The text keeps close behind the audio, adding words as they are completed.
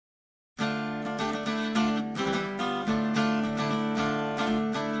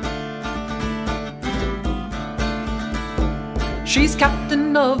She's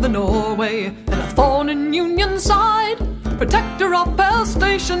captain of the Norway and a thorn in Union side, protector of Pell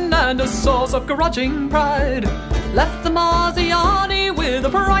Station and a source of grudging pride. Left the Marziani with a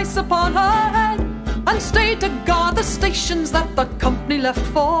price upon her head, and stayed to guard the stations that the company left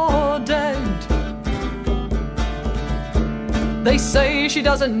for dead. They say she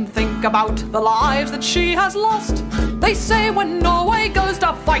doesn't think about the lives that she has lost. They say when Norway goes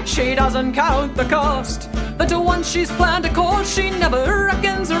to fight, she doesn't count the cost. That once she's planned a course, she never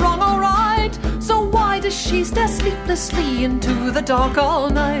reckons wrong or right. So why does she stare sleeplessly into the dark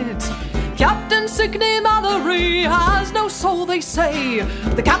all night? Captain Signe Mallory has no soul, they say.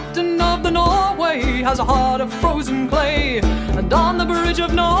 The captain of the Norway has a heart of frozen clay, and on the bridge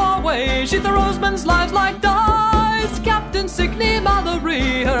of Norway she throws men's lives like dice. Captain Signe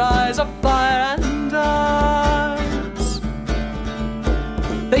Mallory, her eyes are fire and ice.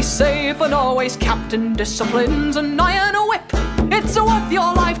 They say for Norway's captain disciplines an iron whip, it's worth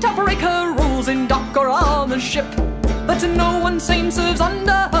your life to break her rules in dock or on the ship. That no one sane serves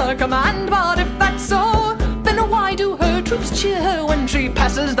under her command, but if that's so, then why do her troops cheer her when she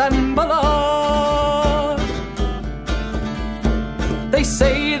passes them below? They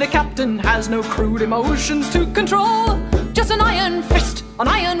say the captain has no crude emotions to control, just an iron fist, an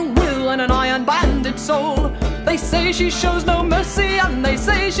iron will, and an iron-banded soul. They say she shows no mercy, and they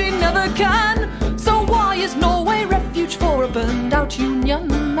say she never can. So why is Norway refuge for a burned-out Union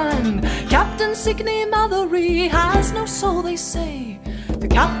man? Captain Signe Mallory has no soul, they say. The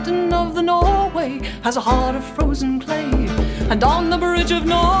captain of the Norway has a heart of frozen clay, and on the bridge of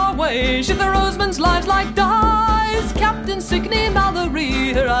Norway she throws men's lives like dice. Captain Signe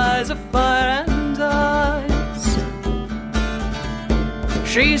Mallory, her eyes are fire and ice.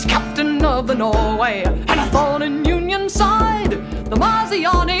 She's captain of the Norway and a thorn in Union side. The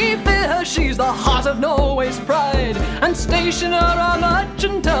Marziani fear her, she's the heart of Norway's pride, and stationer a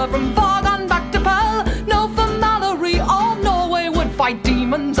merchanter from far gone back to Pell. No, for Mallory all Norway would fight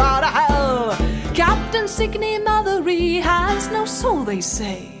demons out of hell. Captain Signe Mallory has no soul, they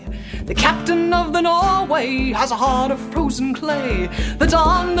say. The captain of the Norway has a heart of frozen clay, that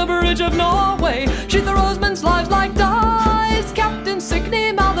on the bridge of Norway she throws men's lives like dice. Captain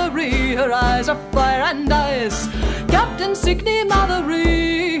Signe Mallory, her eyes are fire and ice. Captain Signe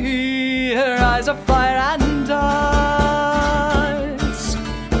Mallory, her eyes are fire and